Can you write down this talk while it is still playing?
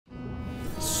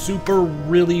super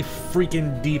really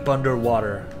freaking deep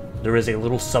underwater, there is a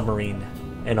little submarine.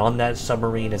 And on that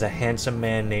submarine is a handsome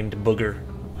man named Booger,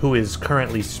 who is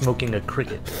currently smoking a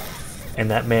cricket.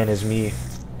 And that man is me.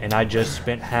 And I just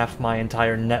spent half my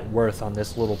entire net worth on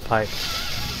this little pipe.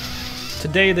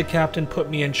 Today the captain put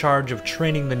me in charge of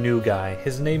training the new guy.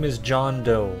 His name is John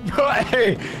Doe.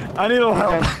 Hey, I need a little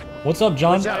help. What's up,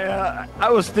 John?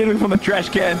 I was stealing from the trash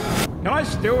can. Can I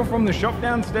steal from the shop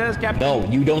downstairs, Captain? No,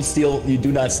 you don't steal. You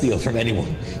do not steal from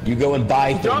anyone. You go and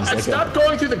buy things. Don't, like stop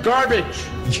going through the garbage.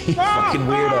 You fucking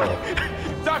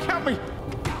weirdo. Doc, help me.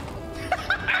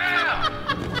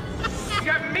 You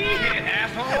got me hit,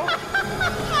 asshole.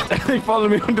 They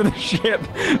followed me onto the ship,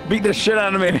 beat the shit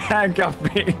out of me, and handcuffed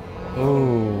me.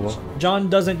 Ooh. John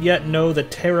doesn't yet know the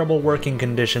terrible working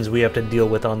conditions we have to deal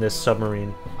with on this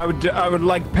submarine. I would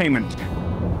like payment.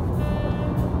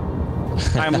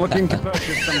 I'm looking to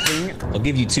purchase something. I'll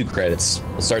give you 2 credits.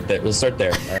 We'll start there. We'll start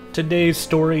there. Today's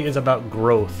story is about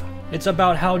growth. It's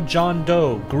about how John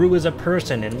Doe grew as a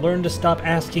person and learned to stop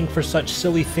asking for such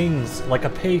silly things like a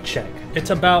paycheck. It's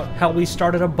about how we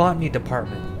started a botany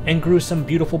department and grew some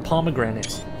beautiful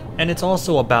pomegranates. And it's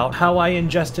also about how I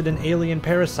ingested an alien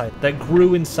parasite that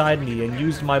grew inside me and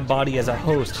used my body as a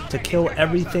host to kill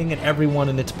everything and everyone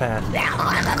in its path.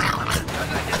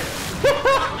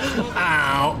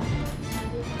 Ow!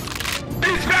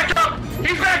 He's back up!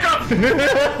 He's back up!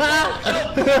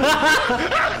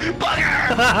 Bugger!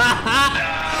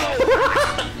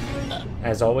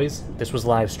 As always, this was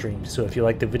live streamed, so if you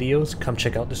like the videos, come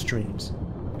check out the streams.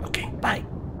 Okay, bye.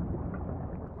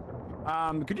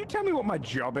 Could you tell me what my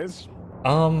job is?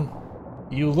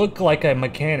 You look like a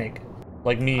mechanic.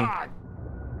 Like me. Ah,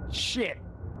 shit.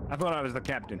 I thought I was the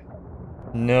captain.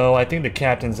 No, I think the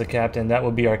captain's the captain. That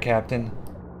would be our captain.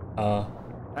 Yeah,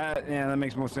 that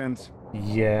makes more sense.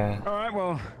 Yeah. Alright,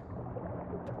 well,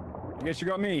 I guess you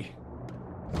got me.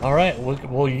 Alright,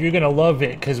 well, you're gonna love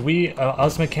it, because we,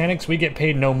 us mechanics, we get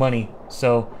paid no money.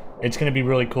 So, it's gonna be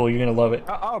really cool. You're gonna love it.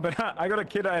 Oh, but I got a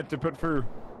kid I had to put through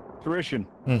tuition.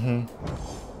 Mm-hmm.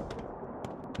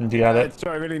 Yeah,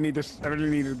 So I really need this. I really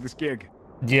needed this gig.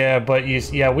 Yeah, but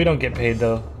yeah, we don't get paid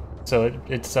though, so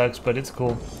it sucks, but it's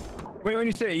cool. Wait, when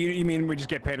you say you mean we just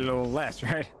get paid a little less,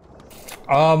 right?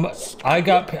 I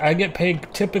get paid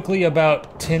typically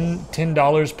about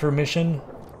 $10 per mission,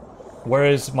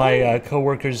 whereas my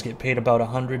coworkers get paid about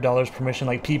 $100 per mission.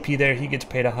 Like PP there, he gets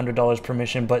paid $100 per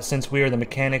mission, but since we are the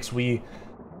mechanics, we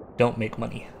don't make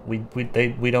money. We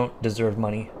don't deserve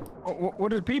money. What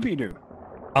does PP do?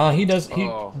 He does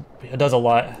a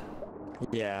lot.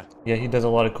 Yeah. Yeah, he does a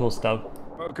lot of cool stuff.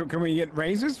 Can we get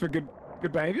raises for good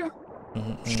behavior?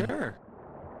 Sure.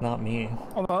 Not me.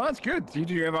 Oh, well, that's good. Did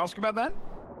you ever ask about that?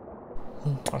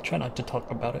 I'll try not to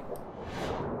talk about it.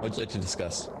 What'd you like to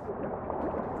discuss?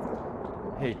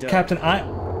 Hey, Doug. Captain,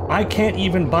 I can't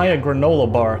even buy a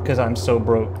granola bar because I'm so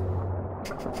broke.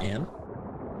 And?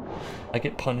 I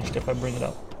get punished if I bring it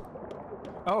up.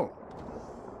 Oh.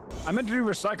 I meant to do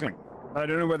recycling. I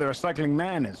don't know where the recycling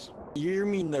man is. You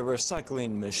mean the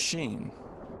recycling machine?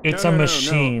 It's No, a no, no,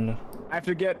 machine. no. I have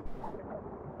to get...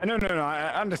 No,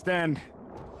 I understand.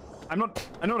 I'm not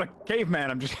a caveman,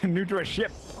 I'm just new to a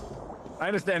ship. I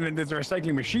understand that there's a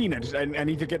recycling machine, I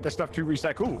need to get the stuff to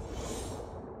recycle.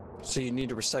 So you need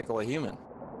to recycle a human?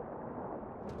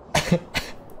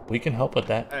 We can help with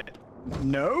that.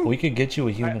 No? We could get you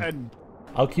a human.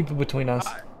 I'll keep it between us.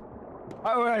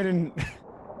 I don't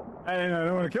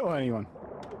want to kill anyone.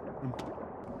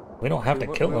 We don't have to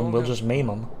kill them, we'll just maim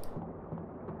them.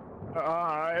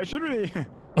 I should really...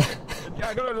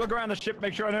 I gotta look around the ship,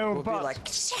 make sure I know We'll be parts. like,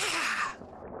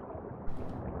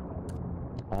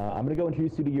 I'm gonna go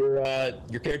introduce you to your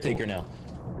caretaker now.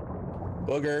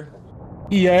 Booger.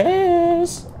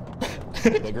 Yes!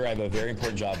 Booger, I have a very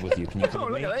important job with you. Can you come Oh,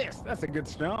 with look me? at this. That's a good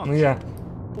stance. Yeah.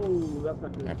 Ooh, that's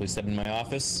actually, Alright, please step in my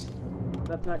office.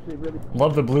 that's actually really...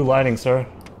 Love the blue lighting, sir.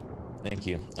 Thank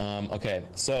you. Okay,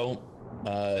 so,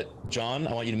 John,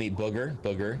 I want you to meet Booger.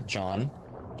 Booger, John.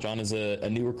 John is a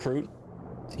new recruit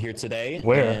here today.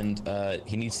 Where? And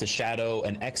he needs to shadow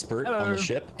an expert on the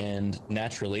ship, and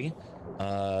naturally,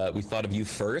 we thought of you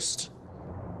first.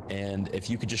 And if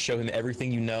you could just show him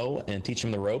everything you know and teach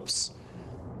him the ropes.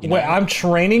 Wait, I'm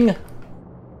training?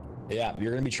 Yeah,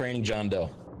 you're gonna be training John Doe.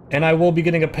 And I will be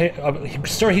getting a pay...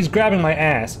 sir, he's grabbing my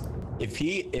ass. If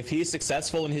he's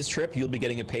successful in his trip, you'll be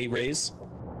getting a pay raise.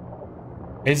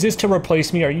 Is this to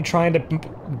replace me? Are you trying to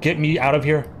get me out of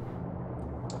here?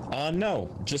 No,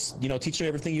 just, teach him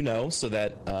everything you know so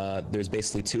that there's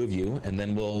basically 2 of you, and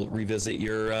then we'll revisit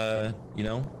your,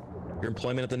 your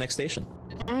employment at the next station.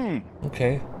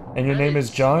 Okay. And your name is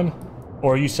John?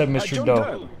 Or you said Mr. John Doe?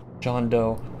 Doe. John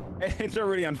Doe. It's a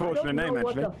really unfortunate name,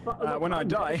 actually. When I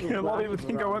die, a lot of people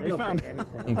think I won't be found.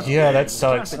 Yeah, that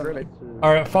sucks. Really.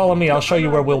 Alright, follow me. I'll show you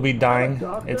where we'll be dying.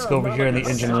 It's over here in the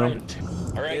engine room.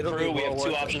 All right, crew, we have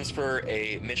two options for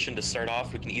a mission to start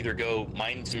off. We can either go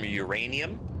mine some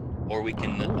uranium, or we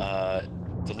can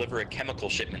deliver a chemical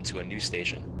shipment to a news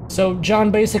station. So,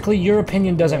 John, basically, your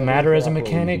opinion doesn't matter as a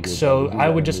mechanic, so I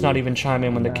would just not even chime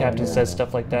in when the captain says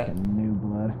stuff like that.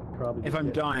 If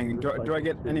I'm dying, do I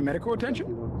get any medical attention?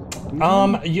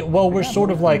 Well, we're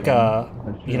sort of like,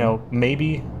 you know,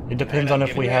 maybe. It depends on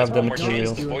if we have the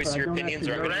materials. Voice your opinions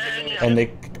or And they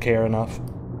care enough.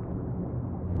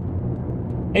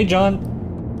 Hey, John.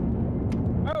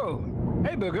 Oh,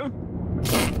 hey, Booger.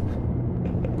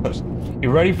 You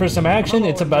ready for some action?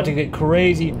 It's about to get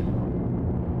crazy.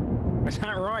 Is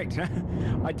that right?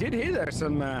 I did hear there's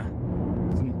some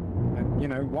you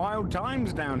know, wild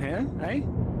times down here, eh?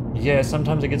 Yeah,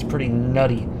 sometimes it gets pretty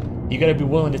nutty. You gotta be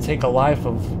willing to take a life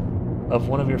of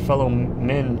one of your fellow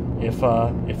men if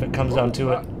it comes down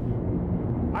to it.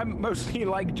 I mostly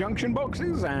like junction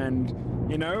boxes and,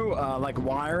 you know, like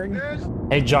wiring.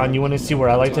 Hey, John, you want to see where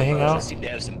I like to hang out? Seem to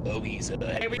have some bogies.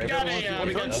 Hey, we got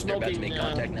They're smoking. about to make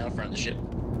contact now in front of the ship.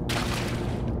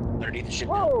 Underneath the ship.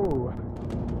 Whoa!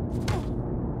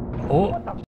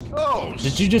 Oh, Oh,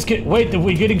 did you just get? Wait,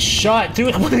 we're getting shot,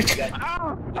 dude. I Made got contact.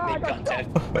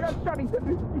 shot! I got shot! He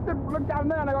said, look down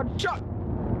there, and I got shot!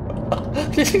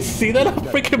 Did you see that? A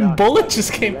freaking bullet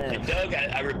just came. Hey, Doug,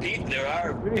 I repeat, there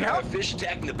are fish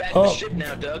attacking the back Oh. of the ship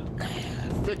now, Doug.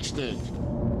 fixed it.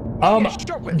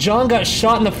 John got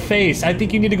shot in the face. I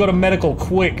think you need to go to medical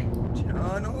quick.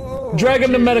 Drag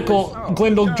him to medical,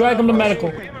 Glendale. Drag him to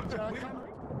medical.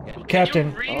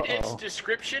 Captain. Can you read its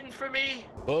description for me?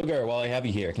 Booger, while I have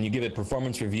you here, can you give a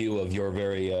performance review of your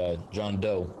very John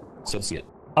Doe associate?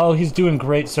 Oh, he's doing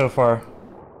great so far.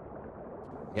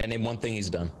 Yeah, name one thing he's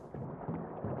done.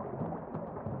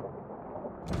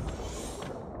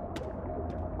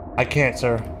 I can't,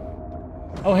 sir.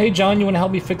 Oh, hey, John, you want to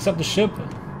help me fix up the ship?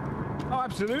 Oh,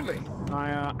 absolutely.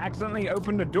 I accidentally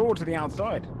opened a door to the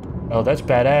outside. Oh, that's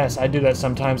badass. I do that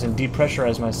sometimes and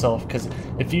depressurize myself, because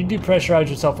if you depressurize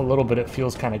yourself a little bit, it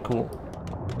feels kind of cool.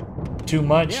 Too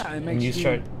much, Yeah, it and makes you you-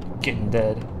 start getting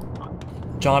dead.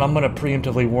 John, I'm going to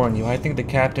preemptively warn you. I think the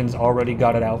captain's already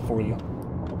got it out for you.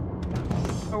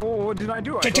 Oh, what did I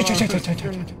do? What Hey! did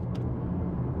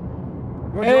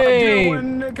I do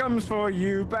when it comes for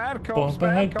you? Bad cops,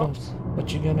 bad cops.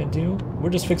 What you gonna do? We're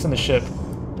just fixing the ship.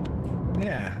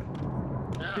 Yeah.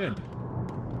 Good.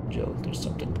 Joe, there's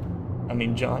something. I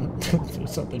mean, John,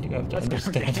 there's something you have to Okay,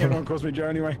 understand. everyone calls me Joe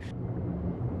anyway.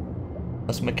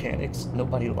 Us mechanics,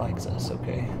 nobody likes us,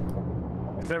 okay?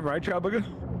 Is that right, CHRBRG?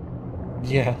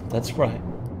 Yeah, that's right.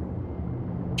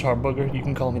 CHRBRG, you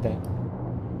can call me that.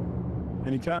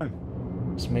 Anytime.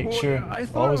 Just make Well, sure, I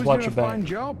thought always I was watch doing your a fine back.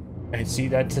 job. And see,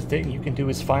 that's the thing. You can do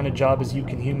as fine a job as you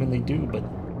can humanly do, but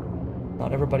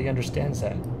not everybody understands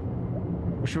that.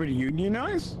 Well, should we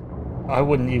unionize? I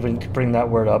wouldn't even bring that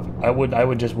word up. I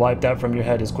would just wipe that from your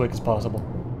head as quick as possible.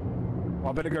 Well,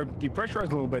 I better go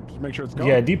depressurize a little bit to make sure it's gone.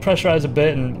 Yeah, depressurize a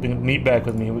bit and then meet back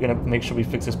with me. We're gonna make sure we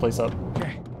fix this place up.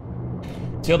 Okay.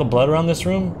 See all the blood around this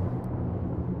room?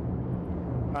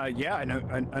 Yeah, I know.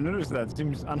 I noticed that.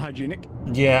 Seems unhygienic.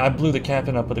 Yeah, I blew the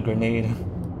captain up with a grenade.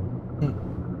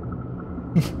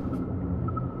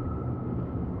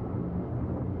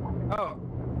 Oh,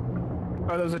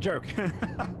 that was a joke.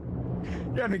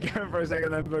 You had me going for a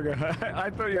second then, Booger. I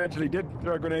thought you actually did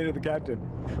throw a grenade at the captain.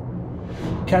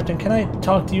 Captain, can I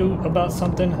talk to you about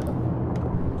something?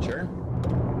 Sure.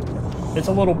 It's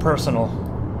a little personal.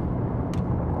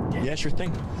 Yeah, sure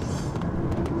thing.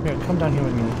 Here, come down here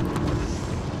with me.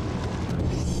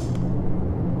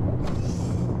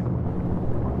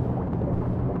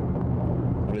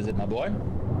 What is it, my boy?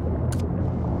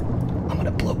 I'm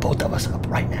gonna blow both of us up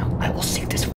right now. I will sink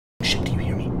this ship. Do you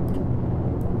hear me?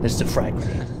 This is a frag.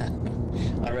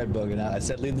 All right, Booger. Now I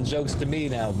said leave the jokes to me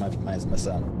now, my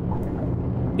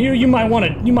son. Here, you might want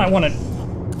to.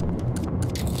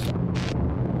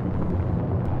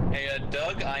 Hey,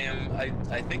 Doug,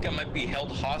 I think I might be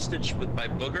held hostage by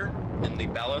Booger in the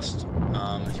ballast.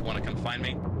 If you want to come find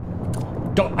me.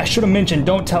 Don't. I should have mentioned.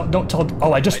 Don't tell.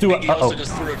 Oh, I just threw think it. he also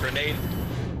just threw a grenade.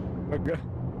 Booger.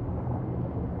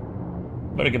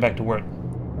 Better get back to work.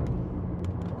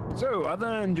 So, other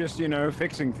than just, you know,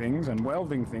 fixing things and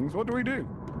welding things, what do we do?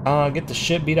 Get the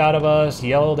shit beat out of us,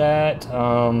 yelled at,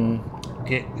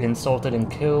 get insulted and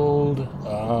killed,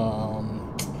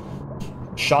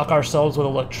 shock ourselves with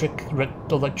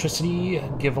electricity,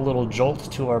 give a little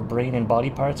jolt to our brain and body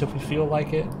parts if we feel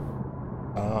like it.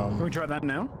 Can we try that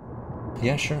now?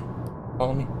 Yeah, sure.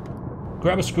 Follow me.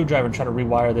 Grab a screwdriver and try to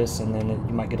rewire this, and then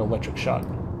you might get electric shock.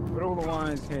 Put all the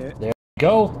wires here. There you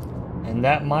go. And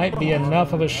that might be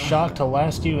enough of a shock to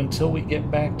last you until we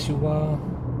get back to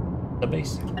the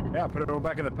base. Yeah, put it all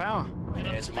back in the power.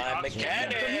 There's my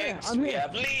mechanics. We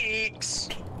have leaks.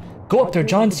 Go up there,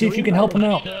 John, see if you can help him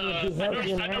out. I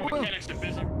know mechanics are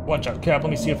busy. Watch out, Cap.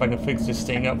 Let me see if I can fix this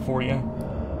thing up for you.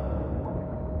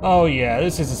 Oh yeah,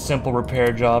 this is a simple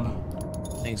repair job.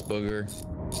 Thanks, Booger.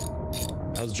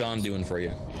 How's John doing for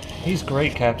you? He's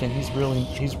great, Captain. He's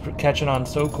catching on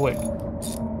so quick.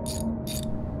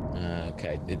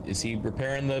 Okay. Is he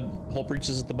repairing the hull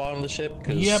breaches at the bottom of the ship?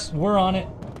 Yep, we're on it.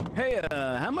 Hey,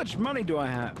 how much money do I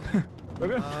have?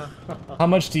 Okay. How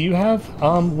much do you have?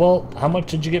 Well, how much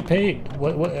did you get paid?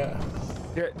 What?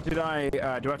 Do I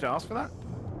have to ask for that?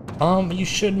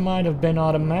 You might have been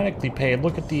automatically paid.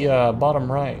 Look at the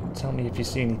bottom right. Tell me if you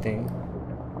see anything.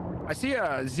 I see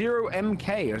a 0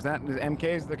 MK. Is MK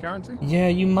is the currency? Yeah,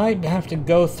 you might have to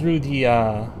go through the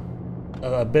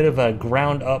a bit of a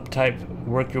ground up type,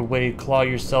 work your way, claw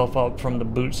yourself up from the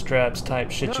bootstraps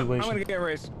type situation. No, I'm gonna get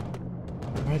raised.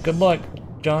 All right, good luck,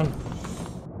 John.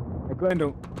 Hey,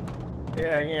 Glendale.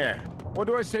 Yeah. What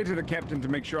do I say to the captain to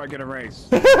make sure I get a raise?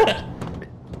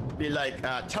 Be like,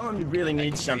 tell him you really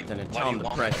need something and tell him the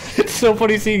price. It's so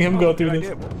funny seeing him go through Good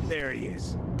this. idea. There he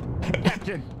is.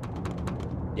 Captain,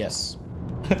 Yes.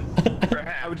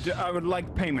 I would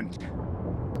like payment.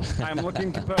 I'm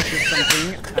looking to purchase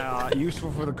something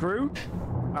useful for the crew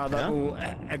that will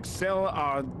excel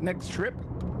our next trip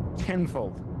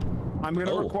tenfold. I'm going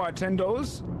to require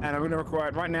 $10, and I'm going to require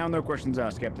it right now. No questions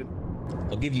asked, Captain.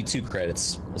 I'll give you 2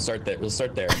 credits. We'll start there.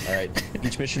 All right.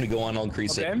 Each mission we go on, I'll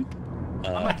increase Okay. it.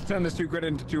 I'm about to turn this 2 credit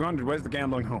into 200. Where's the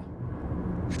gambling hole?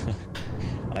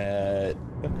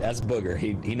 That's Booger.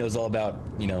 He knows all about,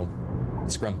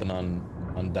 scrumping on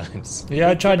dimes. Yeah,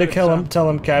 I tried to tell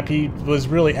him, Cap. He was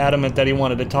really adamant that he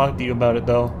wanted to talk to you about it,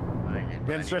 though.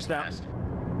 Getting stressed out.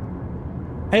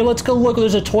 Hey, let's go look.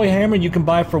 There's a toy hammer you can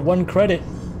buy for 1 credit.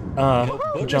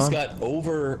 Booger's John.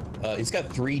 got he's got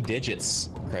 3 digits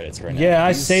credits right now. Yeah,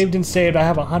 I saved and saved. I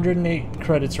have 108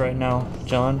 credits right now,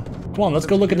 John. Come on, let's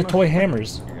go look at the toy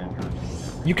hammers.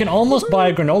 You can almost buy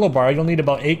a granola bar. You'll need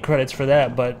about 8 credits for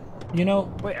that, but,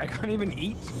 Wait, I can't even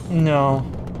eat? no.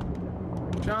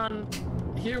 John,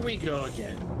 here we go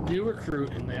again. New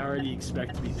recruit, and they already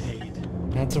expect to be paid.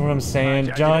 That's what I'm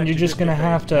saying. I John, did you're actually just gonna get paid,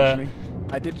 have to... actually.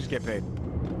 I did just get paid.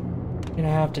 You're gonna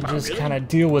have to just really? kind of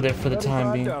deal with it for the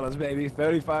time being. $35, baby.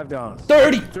 $35.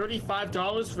 30!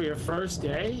 $35 for your first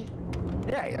day?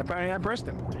 Yeah, apparently I pressed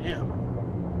him. Damn.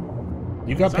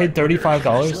 You got paid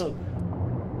 $35?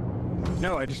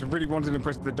 No, I just really wanted to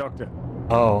impress the doctor.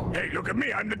 Oh. Hey, look at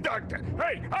me, I'm the doctor.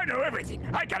 Hey, I know everything.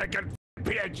 I got a good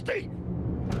PhD.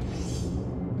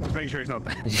 Just make sure he's not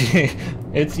there.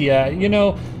 It's, yeah,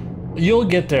 you'll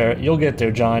get there. You'll get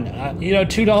there, John.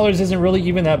 $2 isn't really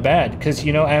even that bad, because,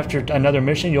 after another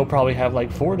mission, you'll probably have like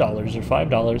 $4 or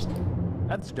 $5.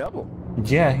 That's double.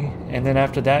 Yeah, and then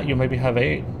after that, you'll maybe have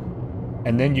 8.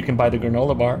 And then you can buy the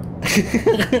granola bar.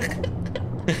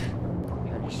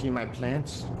 Have you seen my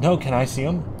plants? No, can I see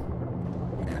them?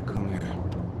 Yeah, come here.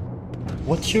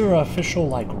 What's your official,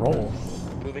 role?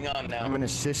 Moving on now. I'm an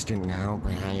assistant now,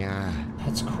 but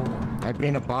That's cool. I've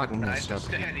been a botanist up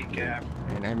here. Cap.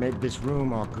 And I made this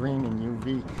room all green and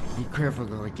UV. Be careful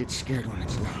though, it gets scared when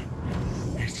it's not.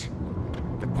 It's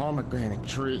the pomegranate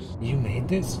tree. You made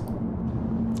this?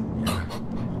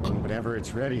 And whenever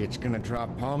it's ready, it's gonna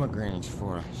drop pomegranates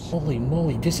for us. Holy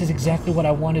moly, this is exactly what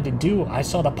I wanted to do. I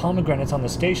saw the pomegranates on the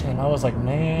station and I was like,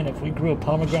 man, if we grew a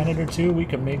pomegranate or 2, we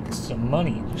could make some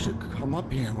money. You should come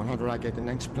up here whenever I get the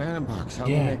next planter box. Help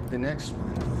me Yeah. make the next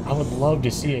one. I would love to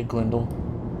see it, Glendale.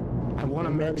 I want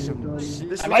to make some.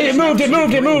 It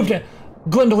moved!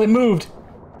 Glendale, it moved!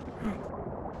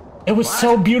 It was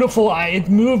so beautiful. It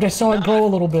moved. I saw it grow a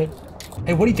little bit.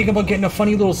 Hey, what do you think about getting a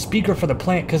funny little speaker for the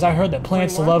plant? Because I heard that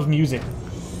plants love music.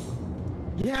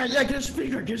 Yeah, get a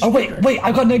speaker, get a Oh, speaker. wait,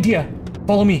 I got an idea.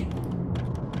 Follow me.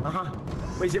 Uh-huh.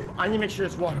 Wait, I need to make sure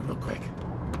it's water real quick.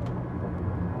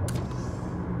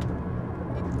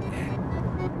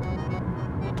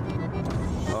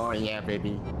 Oh, yeah,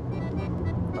 baby.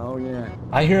 Oh, yeah.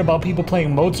 I hear about people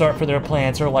playing Mozart for their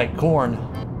plants or like corn.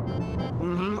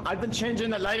 I've been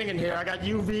changing the lighting in here. I got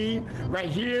UV right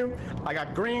here. I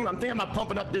got green. I'm thinking about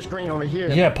pumping up this green over here.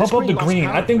 Yeah, pump This up the loves green.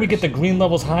 I think we get the conifers. green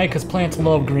levels high because plants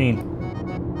love green.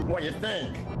 What do you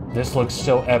think? This looks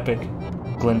so epic.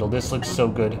 Glendale, this looks so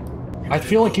good. I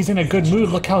feel like he's in a good mood.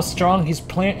 Look how strong his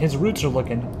roots are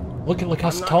looking. Look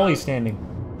how tall he's standing.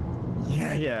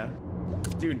 Yeah.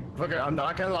 Dude, Booger, I'm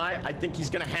not gonna lie. I think he's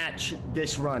gonna hatch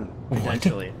this run,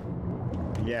 potentially.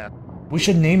 Yeah. We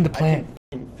should name the plant.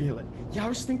 I can feel it. Yeah, I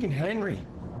was thinking Henry.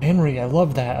 Henry, I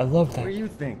love that. I love What do that. you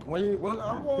think?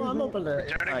 I'm open to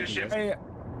ideas. Hey,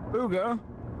 Ugo,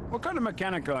 what kind of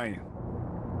mechanic are you?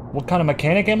 What kind of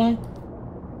mechanic am I?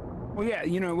 Well, yeah,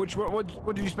 you know,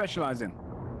 what do you specialize in?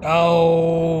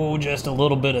 Oh, just a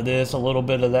little bit of this, a little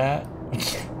bit of that.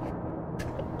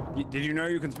 Did you know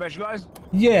you can specialize?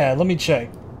 Yeah, let me check.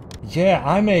 Yeah,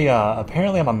 I'm a,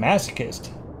 apparently I'm a masochist.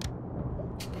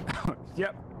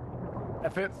 Yep.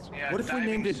 That fits. What if we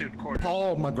named it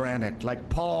Paul McGranite? Like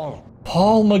Paul.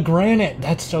 Paul McGranite.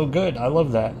 That's so good. I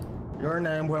love that. Your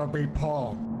name will be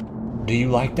Paul. Do you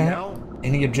like that? No.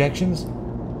 Any objections?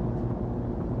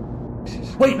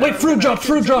 Wait, fruit dropped,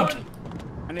 fruit dropped!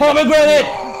 Pomegranate!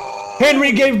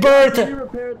 Henry gave birth!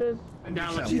 Repair this. And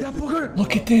now let's See that booger?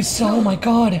 Look at this, oh my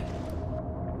god!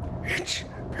 It's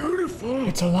beautiful.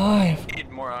 It's alive!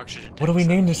 Need more oxygen. What do we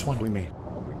name this one? We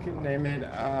can name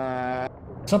it,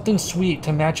 Something sweet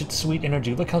to match its sweet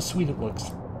energy. Look how sweet it looks.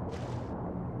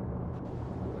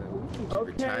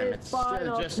 Okay, fine,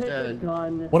 I'll take a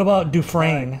gun. What about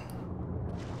Dufresne?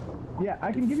 Yeah,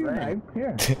 I can give you a knife.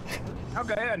 Here.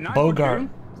 Okay, a knife. Bogart.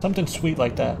 Something sweet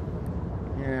like that.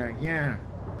 Yeah.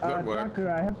 Good work.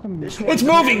 Doctor, I have some. It's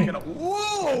moving!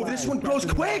 Whoa, this one goes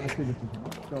quick.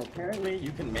 So apparently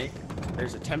you can make,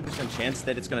 there's a 10% chance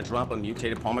that it's going to drop a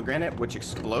mutated pomegranate, which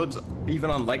explodes even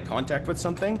on light contact with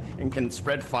something and can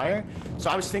spread fire. So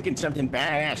I was thinking something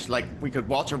badass, like we could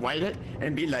Walter White it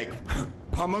and be like,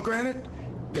 Pomegranate?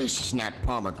 This is not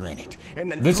pomegranate. and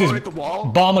then This throw is it at the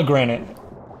wall. pomegranate.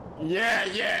 Yeah.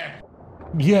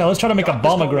 Yeah, let's try to make a Doc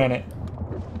was pomegranate.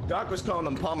 Doc was calling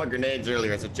them pomegranates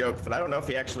earlier as a joke, but I don't know if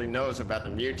he actually knows about the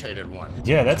mutated one.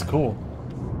 Yeah, that's cool.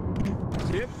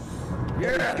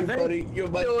 Yeah, buddy, you're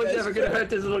my No one's best ever gonna friend. hurt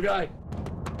this little guy.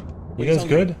 You guys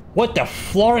good? What the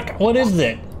flark? What is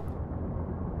that?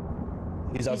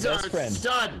 He's our He's our best friend.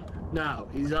 son. No,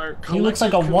 he's our. He looks like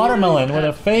a collective watermelon community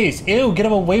with a pet. face. Ew, get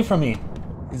him away from me.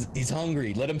 He's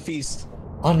hungry. Let him feast.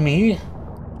 On me?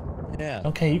 Yeah.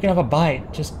 Okay, you can have a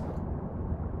bite. Just,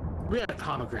 We have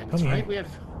pomegranates, Come here. right?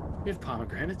 We have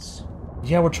pomegranates.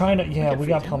 yeah, we're trying to, yeah, we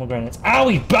got pomegranates. Ow,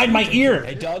 he bit my ear!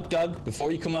 Hey, Doug,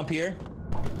 before you come up here,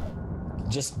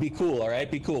 just be cool, all right?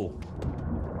 Be cool.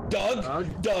 Doug,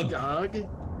 Doug.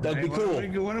 be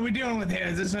cool. What are we dealing with here?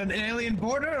 Is this an alien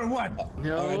border or what?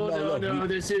 No, All right, no. we-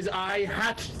 This is I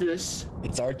hatched this.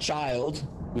 It's our child.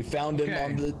 We found him Okay.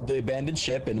 on the abandoned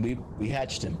ship, and we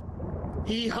hatched him.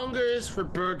 He hungers for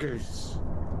burgers.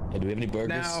 Hey, do we have any burgers?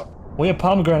 Now, We have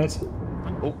pomegranates.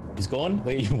 Oh, he's gone?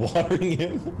 Wait, are you watering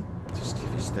him?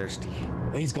 He's thirsty.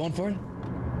 Hey, he's going for it?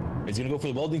 He's gonna go for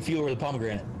the welding fuel or the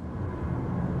pomegranate?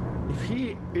 If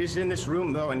he is in this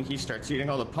room though and he starts eating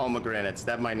all the pomegranates,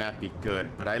 that might not be good.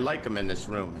 But I like him in this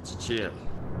room. It's chill.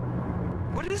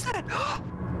 What is that?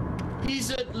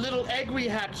 He's a little egg we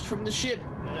hatched from the ship.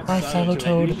 Hi, Silo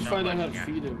Toad. We should find out how to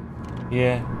feed him.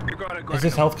 Yeah. you got it. Has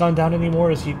his health gone down anymore?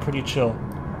 Or is he pretty chill?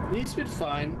 He's been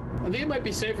fine. I think it might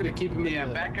be safer to keep him in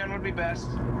the Back gun would be best.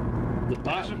 the If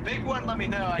there's a bottom. big one, let me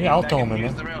know. Yeah, I'll I throw can him in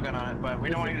use there. the railgun on it, but we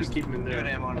don't want to use keep him in there. good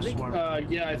ammo on I a think, swarm.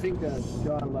 I think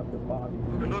John left the body.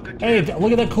 Look at Hey,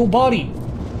 look at that cool body.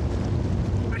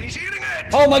 he's eating it!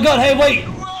 Oh my god, hey, wait!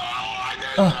 Whoa, I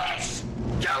did this!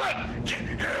 Kill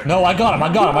it! No, I got him.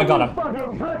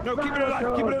 No, keep it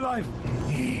alive. Keep it alive.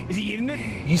 Is he eating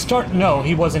it? No,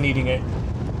 he wasn't eating it.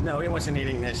 No, he wasn't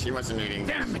eating this. He wasn't eating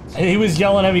this. He was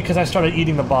yelling at me because I started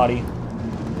eating the body.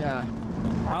 Yeah.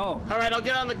 Oh, All right, I'll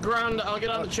get on the ground. I'll get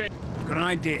on the chain. got an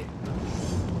idea.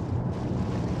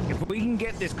 If we can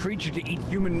get this creature to eat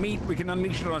human meat, we can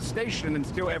unleash it on a station and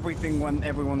steal everything when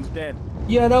everyone's dead.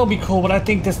 Yeah, that would be cool, but I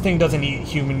think this thing doesn't eat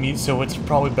human meat, so it's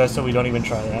probably best that we don't even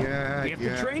try that. Yeah, We have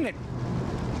to train it.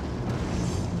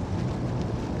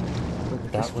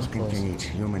 That This was fucking close. thing eats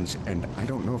humans, and I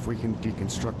don't know if we can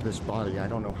deconstruct this body. I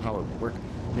don't know how it works.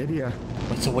 Maybe Wait,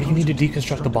 so what do you need to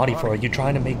deconstruct the body for? Are you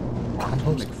trying to make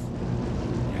compost?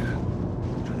 Yeah.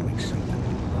 Trying to make something.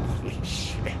 Holy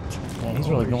shit. Man, he's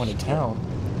really going to town.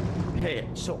 Hey,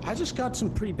 so I just got some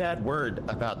pretty bad word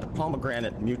about the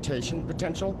pomegranate mutation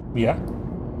potential. Yeah?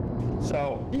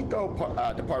 So,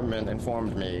 department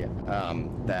informed me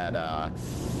that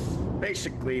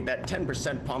basically that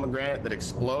 10% pomegranate that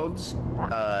explodes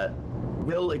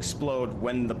will explode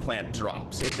when the plant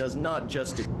drops. It does not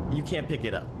just, you can't pick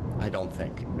it up, I don't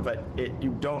think. But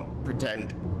you don't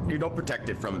protect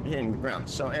it from hitting the ground.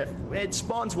 So if it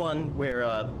spawns one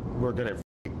where we're gonna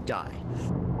die.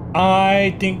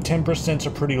 I think 10%'s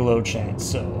a pretty low chance,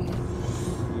 so...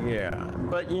 Yeah,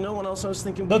 but you know what else I was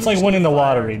thinking? That's We like just winning the fire-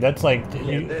 lottery. That's like...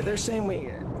 Yeah, they're saying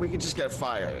we could just get a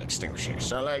fire extinguisher.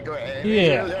 So like,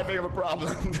 Yeah. that big of a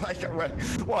problem. Like,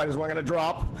 what is one gonna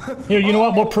drop? Here, you know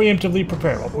what? We'll preemptively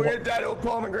prepare. Where's that old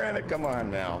pomegranate? Come on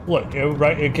now. Look,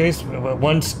 right, in case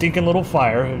one stinking little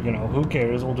fire, you know, who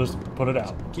cares? We'll just put it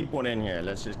out. Keep one in here.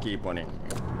 Let's just keep one in here.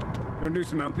 Wanna do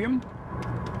some opium?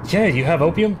 Yeah, you have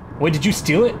opium? Wait, did you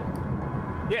steal it?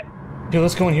 Yeah. Here,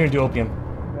 let's go in here and do opium.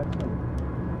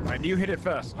 Alright, you hit it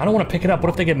first. I don't want to pick it up. What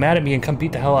if they get mad at me and come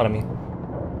beat the hell out of me?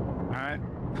 Alright.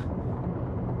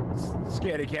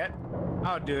 Scaredy cat.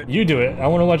 I'll do it. You do it. I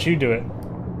want to watch you do it.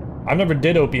 I've never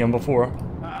did opium before.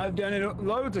 I've done it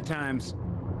loads of times.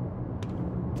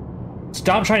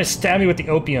 Stop trying to stab me with the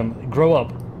opium. Grow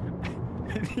up.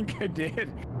 I think I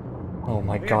did. Oh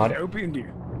my I think I god. just opiumed you.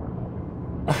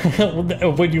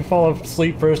 When you fall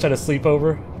asleep first at a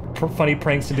sleepover? Funny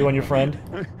pranks to do on your friend?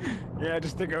 Yeah,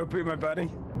 just stick opium, my buddy.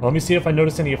 Let me see if I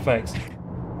notice any effects.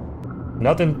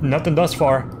 Nothing thus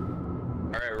far.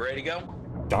 Alright, ready to go?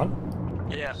 John?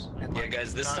 Yes. Yeah,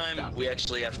 guys, this time we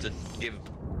actually have to give,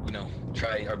 you know,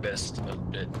 try our best a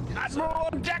bit. Admiral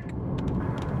on deck!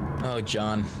 Oh,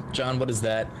 John. John, what is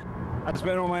that? I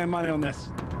spent all my money on this.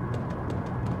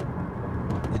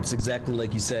 It's exactly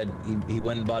like you said. He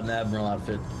went and bought an Admiral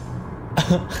outfit.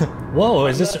 Whoa,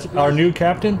 is this our new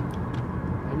captain?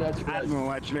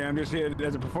 Admiral, actually, I'm just here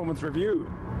as a performance review.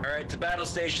 Alright, to battle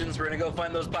stations. We're gonna go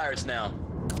find those pirates now.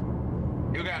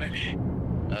 You got it.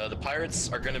 The pirates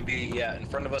are gonna be, yeah, in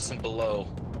front of us and below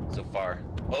so far.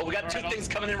 Oh, we got two things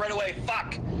coming in right away.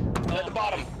 Fuck! At the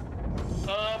bottom.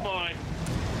 Oh boy.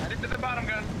 Headed to the bottom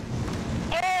gun.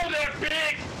 Oh, they're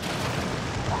big!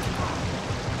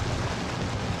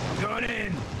 Going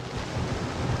in.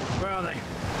 Where are they?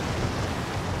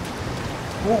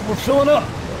 Oh, we're filling up.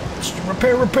 Just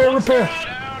repair.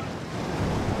 Down.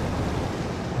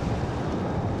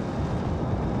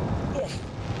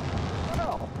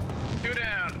 Two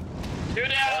down. Two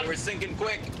down. Oh, we're sinking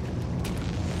quick.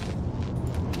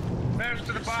 There's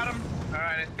to the bottom.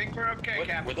 Alright, I think we're okay, What,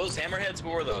 Captain. were those hammerheads?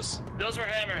 What were those? Those were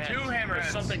hammerheads. Two hammerheads.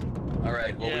 There's something.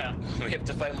 Alright, well, Yeah. we have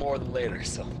to fight more of them later,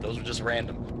 so those were just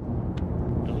random.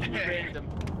 Those were random.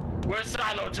 Where's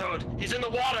Silo Toad? He's in the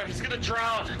water. He's gonna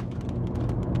drown.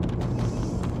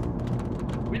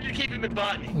 We need to keep him in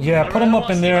Botany. Yeah, put him up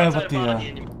in there with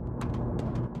the,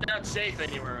 They're not safe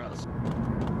anywhere else.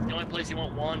 It's the only place he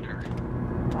won't wander.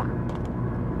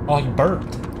 Oh, he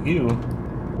burped. Ew.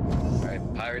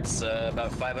 Alright, pirates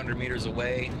about 500 meters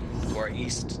away to our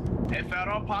east. If at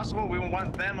all possible, we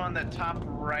want them on the top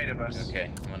right of us.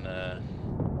 Okay, I'm gonna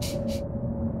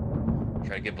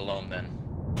try to get below them then.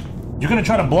 You're gonna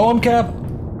try to blow him, Cap?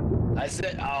 I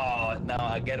said, oh, no,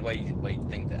 I get why you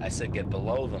think that. I said get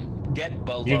below them. Get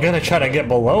below. You're gonna try to get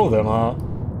below them, huh?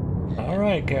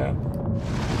 Alright, Cap.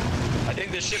 I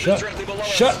think the ship is directly below us.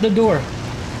 Shut the door.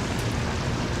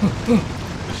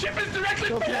 The ship is directly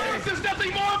below us. There's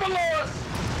nothing more below us.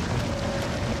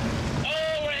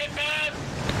 Oh, we're hit bad.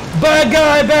 Bad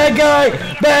guy!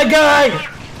 Bad guy.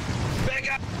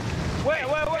 Wait.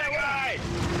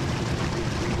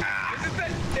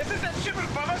 Is this that ship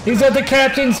above us? He's at the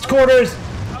captain's quarters.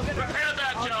 Repair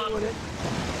that,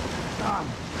 John.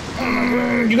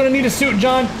 You're gonna need a suit,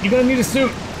 John. You're gonna need a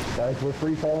suit. Guys, we're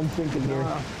free falling sinking here.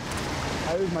 I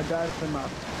lose my diaphragm up.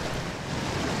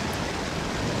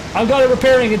 I've got it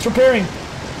repairing. It's repairing.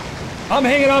 I'm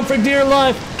hanging on for dear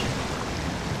life.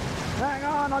 Hang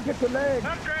on, I'll get your leg.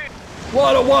 Upgrade.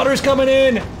 Water's coming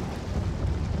in.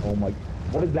 Oh my,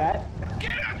 what is that?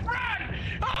 Get us, run!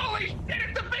 Holy shit,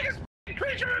 it's the biggest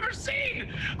creature I've ever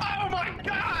seen! Oh my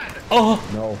god! Oh,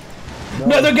 No.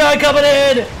 another guy coming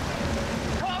in.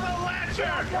 Call the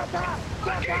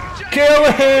Latcher!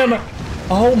 Kill him.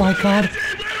 Oh my god.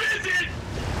 Where is it?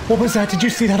 What was that? Did you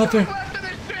see that up there? Left of the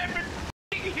ship,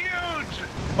 it's huge!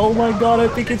 Oh my god, I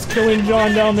think it's killing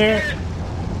John down there.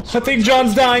 I think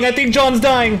John's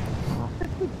dying.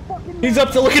 He's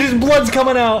up to look at his blood's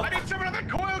coming out. I need someone on the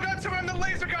coil gun, someone on the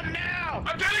laser gun now!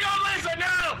 I'm getting on laser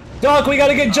now! Doc, we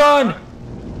gotta get John.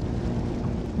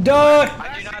 Doc.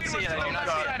 I do not see it, I do not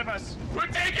see it. Of us. We're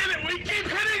taking it! We keep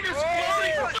hitting this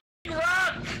floating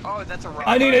rock! Oh, that's a rock.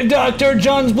 I need a doctor.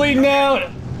 John's bleeding out.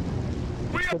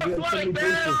 We are flying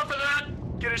bad off of that!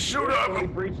 Get a shoot up!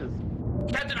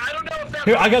 Captain, I don't know if that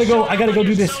Here, I gotta go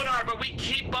do this. sonar, but we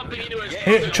keep bumping into his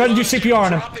Here, try to do CPR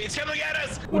on him. He's coming at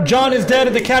us! John is dead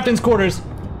at the captain's quarters.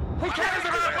 Who cares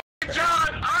about John?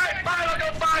 Alright, fine, I'll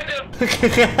go find him!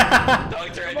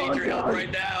 Doctor, I need your help right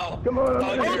now. Come on,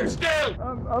 Hold still!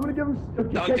 I'm gonna give him.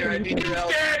 Doctor, I need your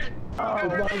help. Dead! Oh,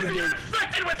 You're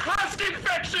infected with husk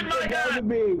infection, my god!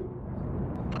 me.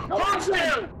 Hold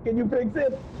still! Can you fix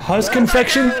it? Husk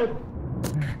infection?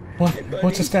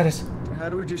 What's the status? How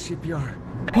do we do CPR?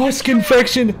 Husk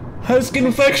infection! Husk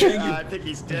infection! I think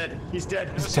he's dead. He's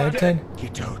dead. He's dead.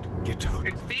 Get Toad. Get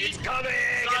Toad. He's coming!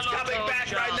 It's coming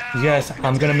back right now! Yes,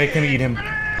 I'm gonna make him eat him.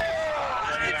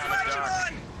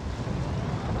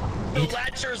 The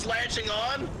Latcher's latching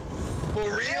on?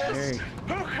 For real? Hey.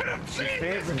 Who could have seen this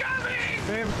favorite.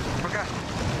 coming? Okay.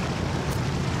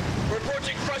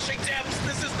 Reporting crushing depths.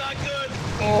 This is not good.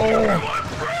 Oh. Everyone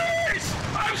freeze!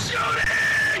 I'm shooting!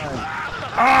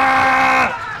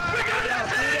 Ah! We got it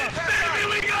pinned! Baby,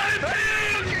 we got it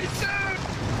pinned!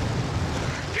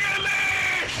 Kill me!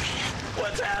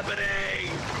 What's happening?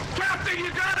 Captain,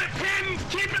 you got it pinned!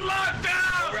 Keep it locked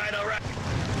down! Alright, alright.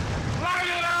 Line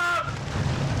it up!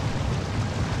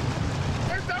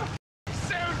 There's no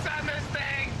suits on this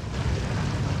thing!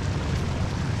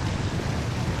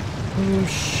 Oh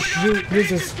shoot,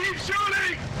 this is Keep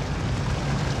shooting!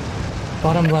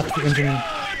 bottom left engine.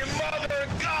 Oh, your mother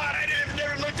of God! I've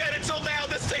never looked at it till now.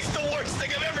 This thing's the worst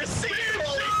thing I've ever seen.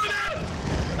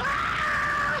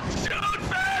 Ah! Shoot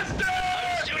faster!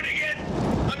 I'm shooting it.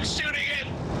 I'm shooting it.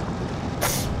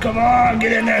 Come on,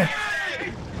 get in there.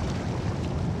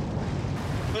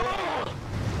 Oh.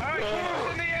 All right,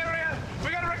 in the area. We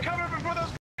gotta recover before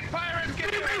those pirates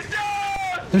get here.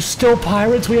 There's still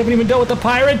pirates? We haven't even dealt with the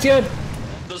pirates yet?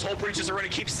 Those whole breaches are going to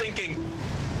keep sinking.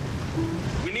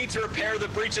 We need to repair the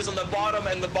breaches on the bottom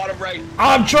and the bottom right.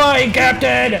 I'm trying,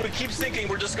 Captain! If we keep sinking,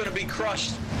 we're just going to be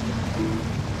crushed.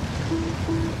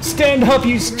 Stand up,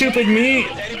 you stupid meat!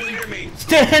 Anybody hear me?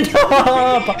 Stand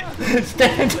up!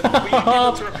 Stand We need people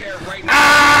up! to repair right now.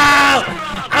 Ow!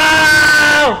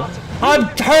 Ow! I'm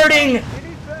hurting!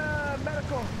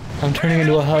 I'm turning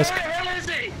into a husk. Where is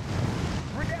he?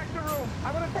 Reactor room.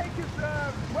 I'm gonna take his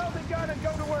welding gun and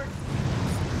go to work.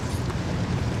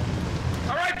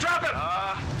 All right, drop him.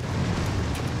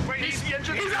 Wait, he's the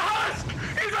engine. He's a husk.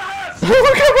 He's a husk.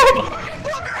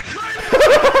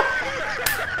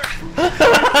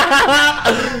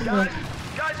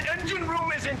 Guys, engine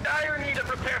room is in dire need of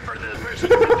repair for this mission.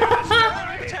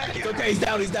 It's okay, he's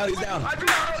down, he's down, he's down. All right,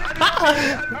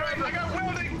 I got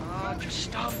welding. Just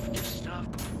stop.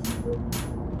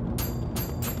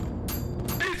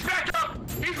 He's back up.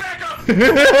 He's back up.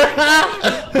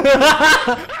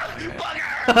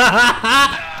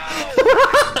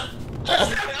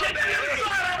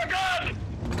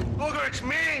 Booger, it's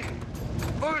me!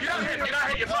 Booger, you're not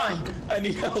hit, you're fine. I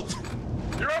need help.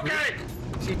 You're okay!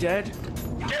 Is he dead?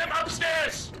 Get him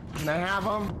upstairs! Can I have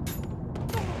him?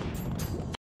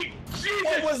 Jesus!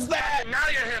 What was that? Now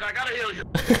you're hit, I gotta heal you.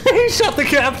 He shot the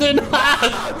captain!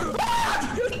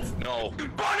 No.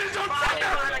 Body's on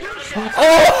fire!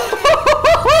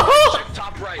 Oh! Check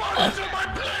top right. Body's on my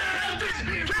plan!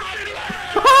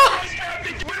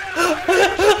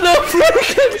 The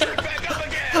freaking Back up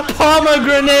again!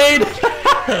 pomegranate!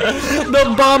 The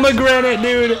pomegranate,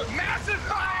 dude! Massive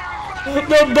fire! The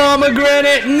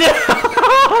pomegranate! No!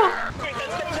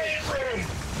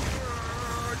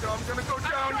 I'm gonna go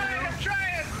down here. I'm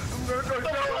trying! I'm gonna go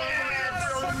down.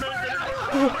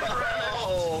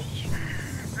 Oh.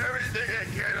 Everything I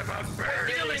get about birds.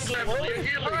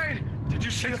 Healing. Did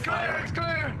you see the fire? It's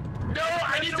clear. No,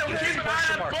 I need to keep an eye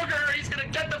on Booger. He's gonna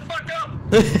get the fuck up.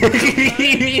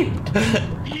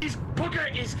 He's Booger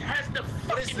has the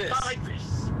fucking virus.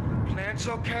 Plant's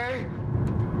okay?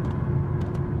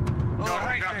 No,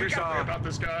 I got this about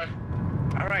this guy.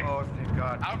 All right. Oh, thank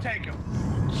God. I'll take him.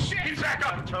 Shit, he's back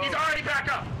up. He's already back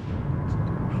up.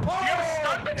 Oh! You have a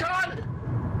stun baton?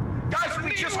 Guys,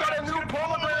 we just got a new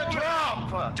pomegranate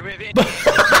drop. Do we have it?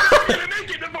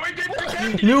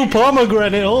 New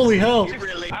pomegranate, holy hell!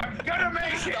 Really? I'm gonna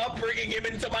make it. Stop bringing him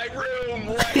into my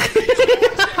room.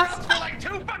 For like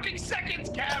 2 fucking seconds,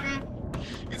 Captain.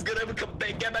 He's gonna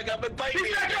get back up and bite me.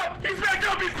 He's back up. He's back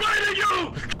up. He's biting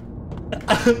you.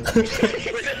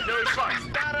 No, he's fine.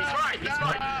 He's fine. He's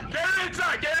fine. Get him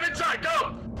inside. Get him inside.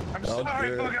 Go. I'm sorry,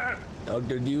 Booger.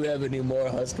 Doctor, do you have any more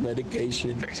husk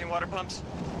medication? Fixing water pumps.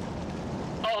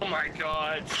 Oh my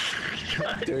God.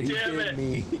 Doctor, he bit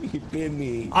me. He bit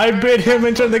me. I bit him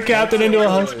and turned the captain into a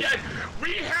husk.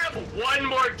 We have 1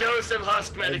 more dose of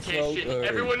husk medication.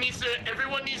 Everyone needs to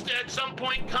at some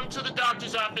point come to the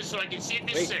doctor's office so I can see if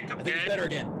he's sick, I think okay? he's better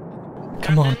again.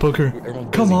 Come on, Booger.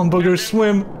 Come on, Booger,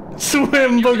 swim.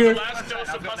 Swim, Booger. Last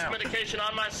dose of husk medication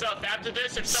on myself. After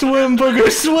this, if Swim, Booger,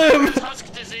 swim.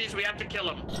 husk disease, we have to kill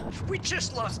him. We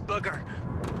just lost Booger.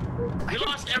 We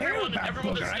lost everyone, and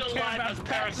everyone that's still alive has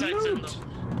parasites in them.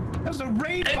 That was a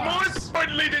raid And more boss.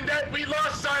 importantly than that, we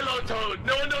lost Silo Toad.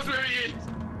 No one knows where he is.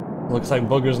 Looks like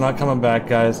Booger's not coming back,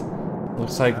 guys.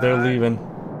 Looks like they're leaving.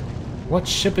 What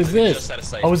ship is this?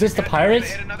 Oh, is this the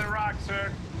pirates? Hit another rock,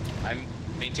 sir.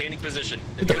 Maintaining position.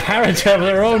 The pirates have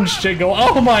their own shit go.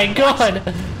 Oh my god!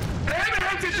 The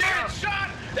hammerheads is dead!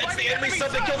 Shot! That's the enemy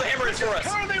sub that killed the hammerheads for us!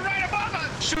 Totally right above us!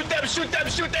 Shoot them! Shoot them!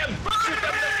 Shoot them! Shoot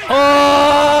them!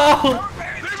 Oh!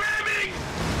 They're ramming!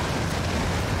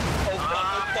 Oh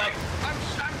fuck!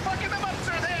 I'm fucking them up,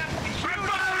 sir. They're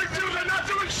firing too. They're not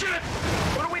doing shit.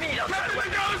 What do we need? Captain,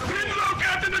 the guns pin low,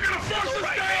 Captain. They're gonna force us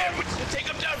down. Take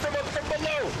them down from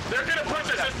below. They're gonna push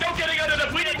us. There's no getting under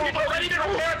them. We need people ready to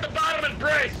repair at the bottom and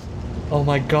brace. Oh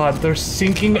my god, they're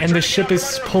sinking and the ship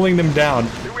is pulling them down.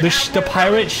 The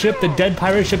pirate ship, the dead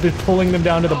pirate ship is pulling them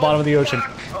down to the bottom of the ocean.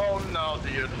 Oh no,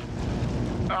 dude.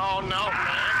 Oh no,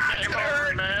 man. Game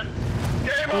over, man.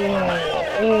 Game over, man.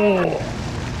 Oh.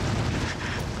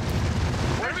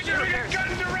 What are we doing? We're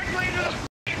cutting directly into the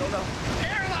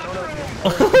airlock room.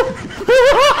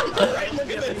 Right, look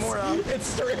at this.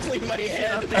 It's directly in my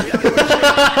hand.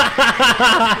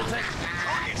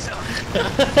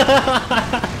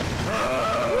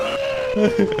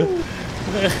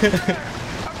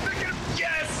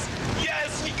 Yes!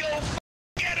 Yes, we go!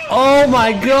 Get him! Oh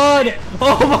my god!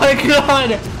 Oh my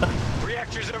god!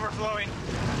 Reactor's overflowing.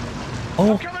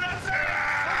 Oh, Coming up, sir!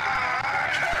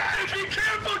 Be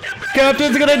careful! Get back!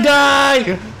 Captain's gonna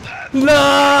die!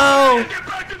 No! Get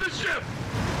back to the ship!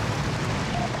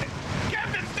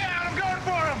 Captain's down! I'm going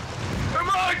for him! Come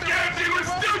on, Captain! We're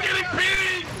still getting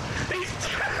beat! He's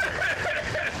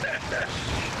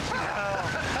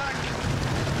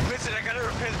Listen, I gotta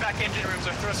repair the back engine rooms.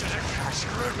 Our thrusters are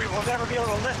screwed. We will never be able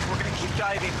to lift. We're gonna keep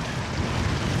diving.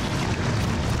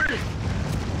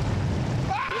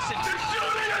 Listen, they're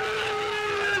shooting at us!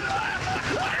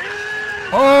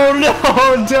 Oh no,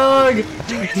 Doug!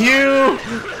 You!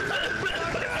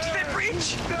 Did they breach?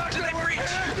 Did they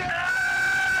breach?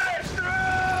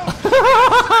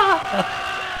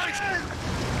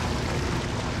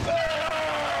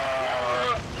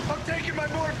 I'm taking my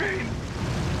morphine.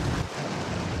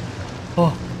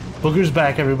 Oh, Booger's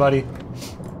back, everybody.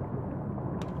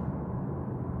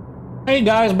 Hey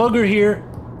guys, Booger here.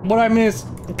 What I miss?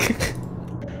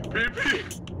 PP,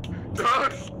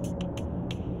 Doc,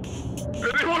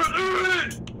 anyone?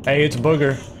 Hey, it's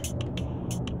Booger.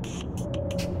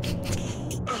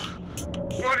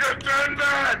 Booger, turn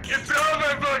back! It's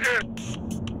over, Booger!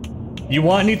 You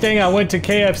want anything? I went to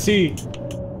KFC.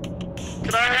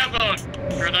 Can I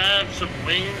have some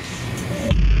wings?